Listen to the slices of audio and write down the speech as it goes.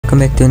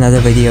welcome back to another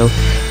video.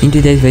 In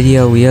today's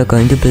video we are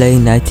going to play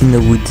Night in the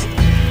Woods.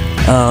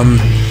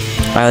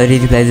 I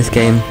already played this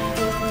game,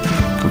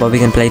 but we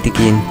can play it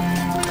again.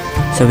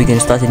 So we can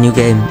start a new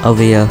game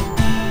over here.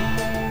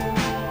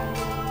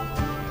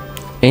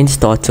 And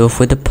starts off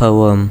with a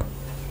poem.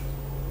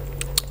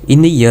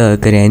 In the year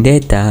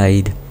Granddad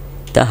died,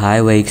 the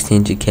highway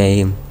extension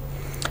came,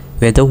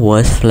 where the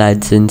worst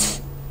flood since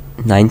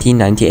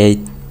 1998.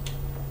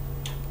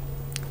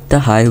 The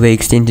highway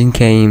extension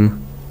came.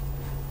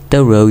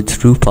 The road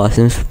through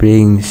Possum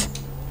Springs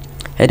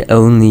had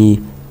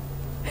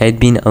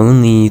been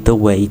only the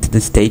way to the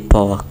state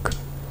park.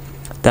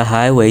 The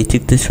highway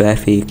took the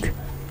traffic,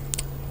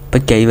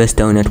 but gave us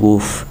Donut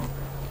Wolf.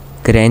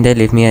 Granddad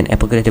left me an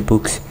apple crate of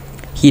books.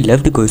 He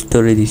loved the ghost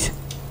stories,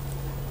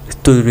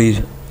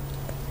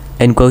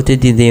 and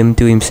quoted them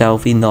to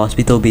himself in the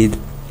hospital bed.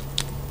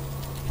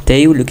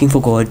 They were looking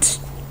for gods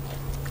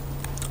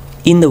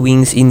in the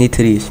wings in the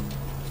trees.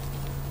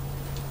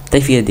 They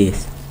feared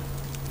death,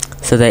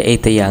 so they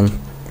ate the young.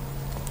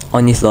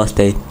 On his last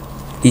day,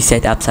 he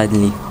sat up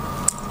suddenly,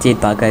 said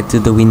bugger to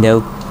the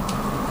window,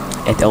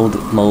 at old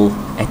mole,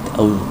 at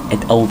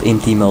old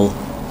empty mole,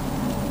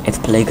 at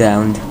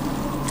playground,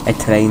 at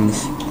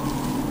trains,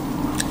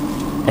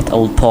 at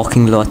old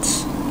parking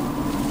lots,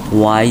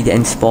 wide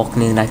and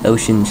sparkling like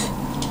oceans.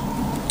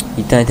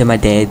 He turned to my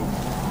dad,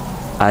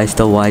 eyes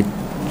still wide.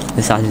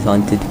 "This house is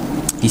haunted,"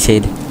 he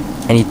said,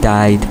 and he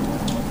died.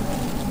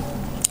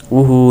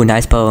 Woohoo,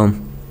 nice poem.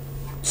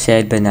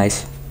 Sad but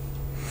nice.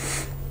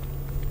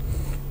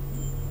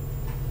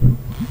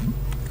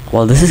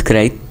 Well, this is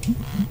great.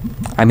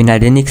 I mean, I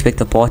didn't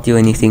expect a party or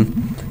anything,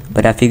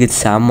 but I figured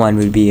someone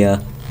would be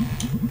here.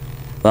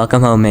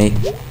 Welcome home, mate.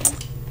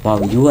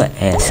 Wow, you an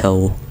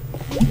asshole.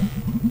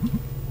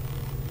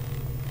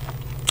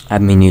 I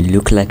mean, you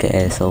look like an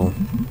asshole,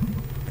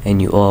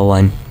 and you are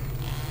one.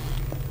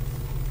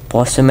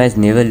 Possum Springs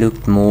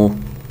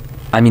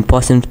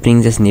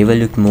has never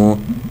looked more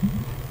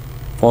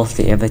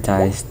falsely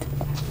advertised.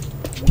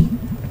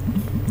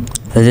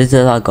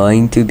 Visitors are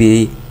going to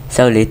be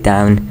so let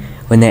down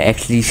when they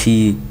actually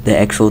see the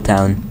actual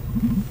town.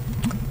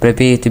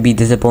 Prepare to be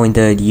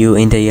disappointed. You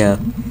enter here.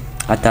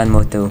 Atan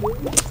motto.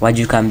 Why'd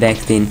you come back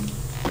then?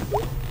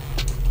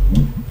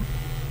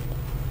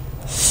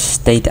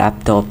 State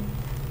up top.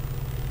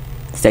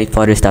 State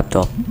forest up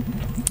top.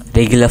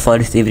 Regular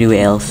forest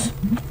everywhere else.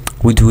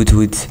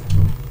 Woods.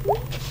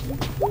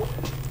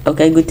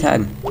 Okay, good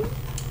time.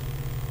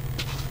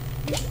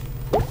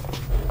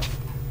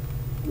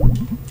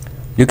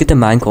 Look at the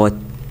minecart.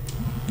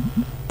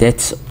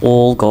 That's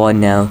all gone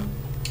now.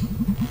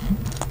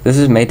 This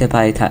was made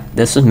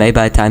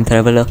by a time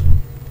traveler.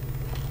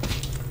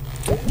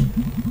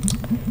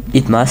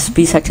 It must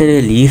be such a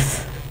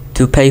relief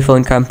to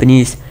payphone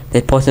companies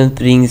that Possum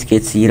Springs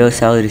gets 0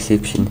 cell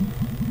reception.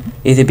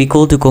 It'd be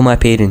cool to call my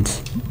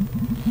parents,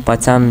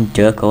 but some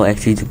jerko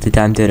actually took the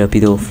time to rip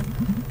it off.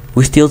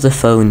 Who steals a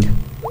phone?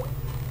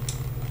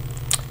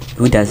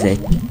 Who does that?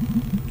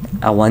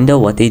 I wonder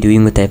what they're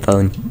doing with their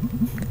phone.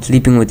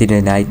 Sleeping with it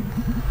at night,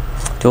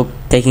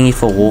 taking it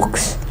for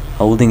walks,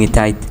 holding it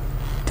tight,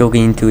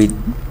 talking to it,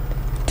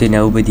 to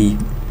nobody,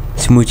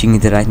 smooching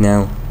it right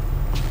now.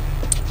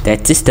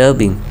 That's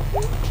disturbing.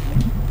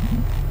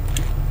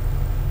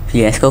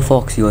 Fiasco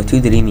Fox, you are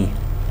too dreamy.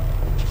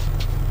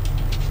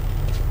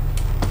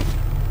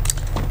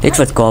 Let's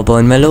watch Garbo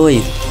and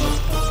Malloy.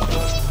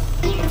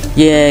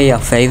 Yeah, your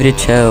favorite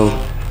show.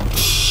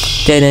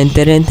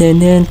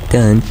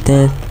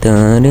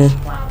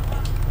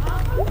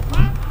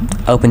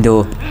 Open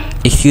door.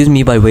 Excuse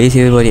me, but where's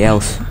everybody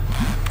else?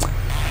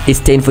 It's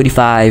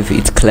 10:45.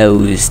 It's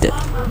closed.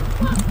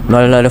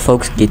 Not a lot of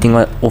folks getting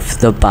off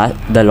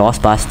the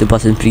last bus to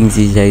Possum Springs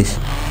these days.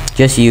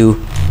 Just you.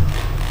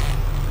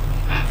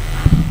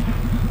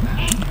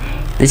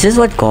 This is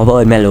what Garbo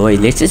and Malloy.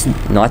 Let's just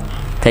not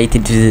pay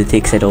attention to the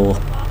text at all.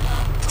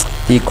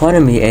 The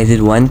economy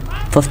added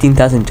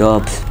 15,000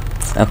 jobs.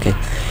 Okay.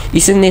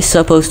 Isn't there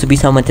supposed to be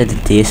someone at the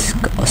desk?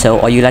 So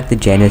are you like the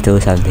janitor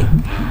or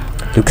something?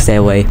 Looks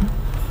that way.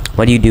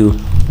 What do?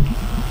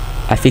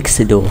 I fixed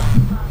the door.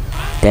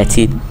 That's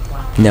it?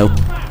 Nope.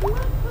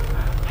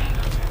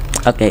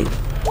 Okay.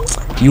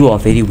 You are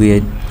very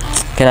weird.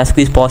 Can I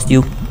squeeze past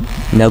you?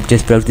 Nope,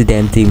 just broke the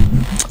damn thing.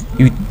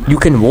 You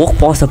can walk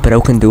past a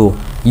broken door.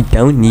 You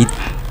don't need...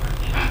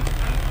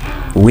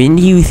 When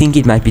do you think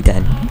it might be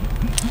done?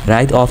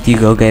 Right after you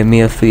go get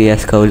me a free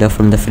ass cola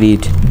from the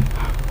fridge.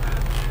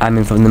 I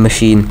mean from the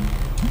machine.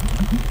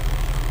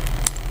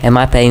 Am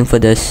I paying for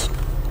this?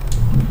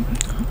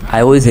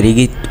 I always rig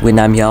it when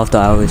I'm here after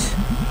hours.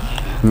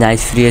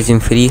 Nice, free as in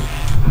free.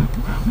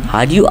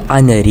 How do you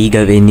unrig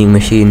a vending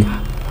machine?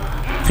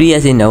 Free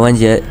as in no one's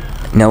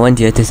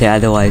here to say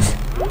otherwise.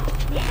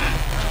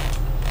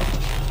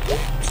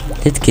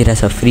 Let's get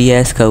us a free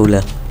ass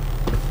cola.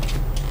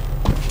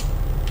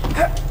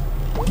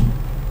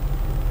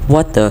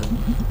 What the?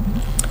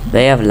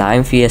 They have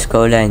lime Fiesta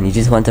Cola and you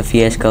just want a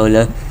Fiesta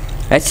Cola?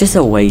 That's just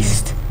a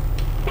waste.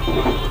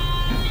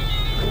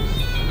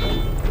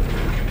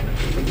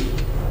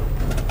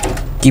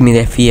 Give me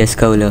that fierce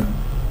cola.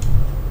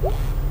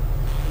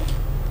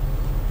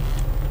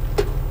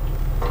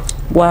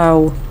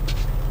 Wow.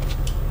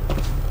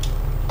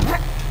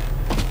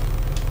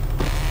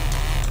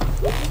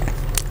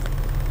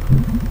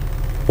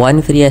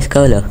 One fierce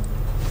cola.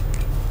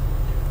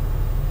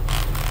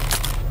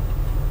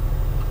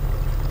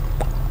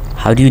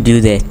 How do you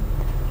do that?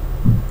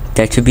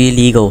 That should be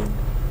illegal.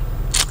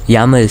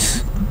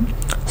 Yammers.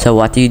 So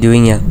what are you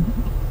doing here?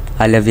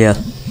 I live here.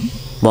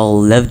 Well,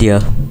 lived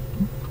here.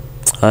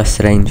 Oh,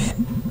 strange.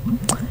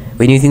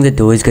 When do you think the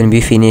door is gonna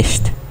be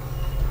finished?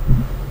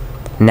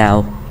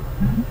 Now.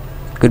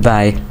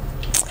 Goodbye.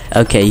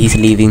 Okay, he's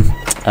leaving.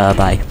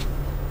 Bye.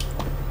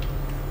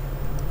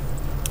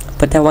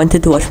 But I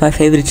wanted to watch my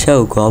favorite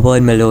show, Garbo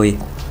and Malloy.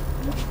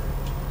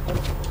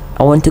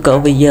 I want to go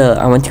over here.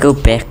 I want to go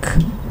back.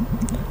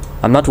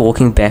 I'm not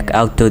walking back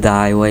out to the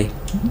highway.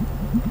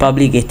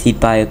 Probably get hit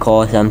by a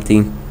car or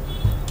something.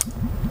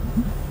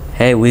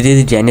 Hey, where did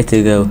the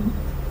janitor go?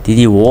 Did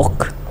he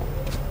walk?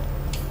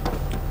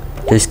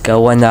 Just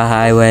go on the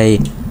highway.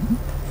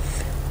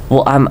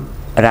 Well, I'm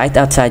right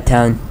outside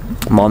town.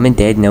 Mom and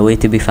Dad nowhere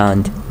to be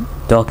found.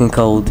 Dark and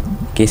cold.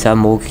 Guess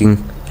I'm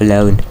walking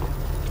alone.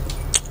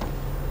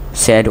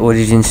 Sad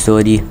origin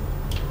story.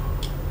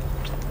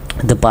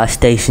 The bus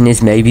station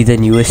is maybe the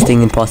newest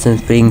thing in Possum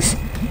Springs.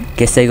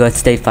 Guess they got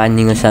state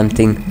funding or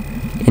something.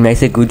 It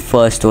makes a good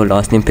first or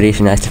last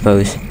impression, I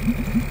suppose.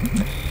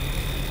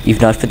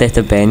 If not for that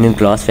abandoned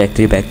glass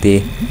factory back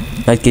there.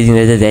 Not getting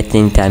rid of that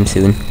anytime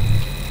soon.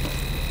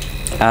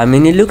 I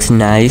mean, it looks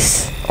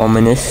nice.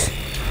 Ominous.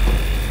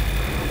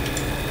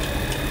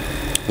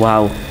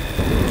 Wow.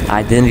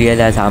 I didn't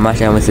realize how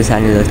much I was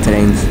listening to those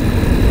trains.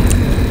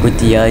 Good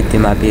to hear it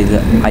in my bed.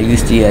 I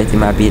used to hear it in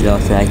my bed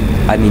last night.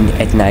 I mean,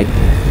 at night.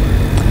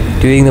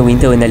 During the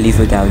winter when the leaves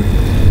were down.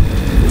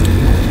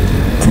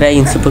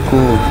 Train, super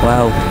cool.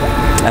 Wow.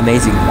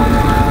 Amazing.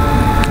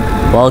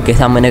 Well,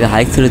 guess I'm gonna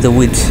hike through the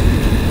woods.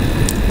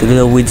 Through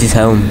the woods is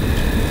home.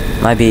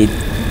 My bed.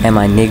 And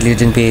my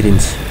negligent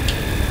parents.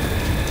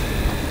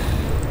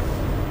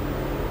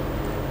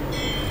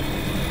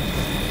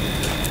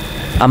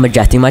 I'm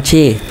adjusting my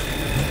chair.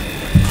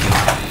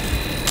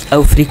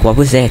 Oh freak, what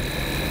was that?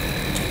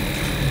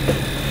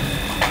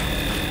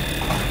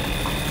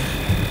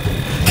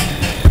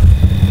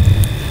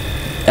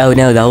 Oh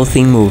no, the whole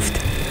thing moved.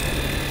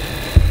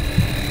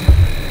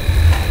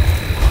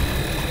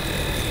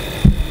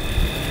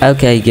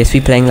 Okay, guess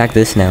we're playing like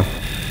this now.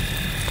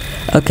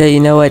 Okay, you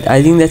know what?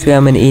 I think that's where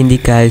I'm gonna end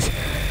it, guys.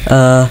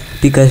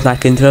 Because my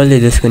controller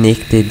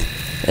disconnected.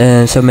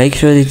 So make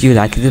sure that you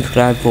like and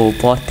subscribe for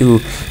part 2.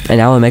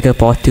 And I will make a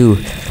part 2.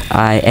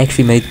 I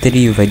actually made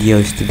 3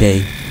 videos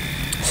today.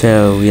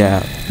 So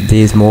yeah,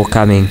 there's more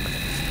coming.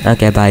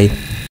 Okay, bye.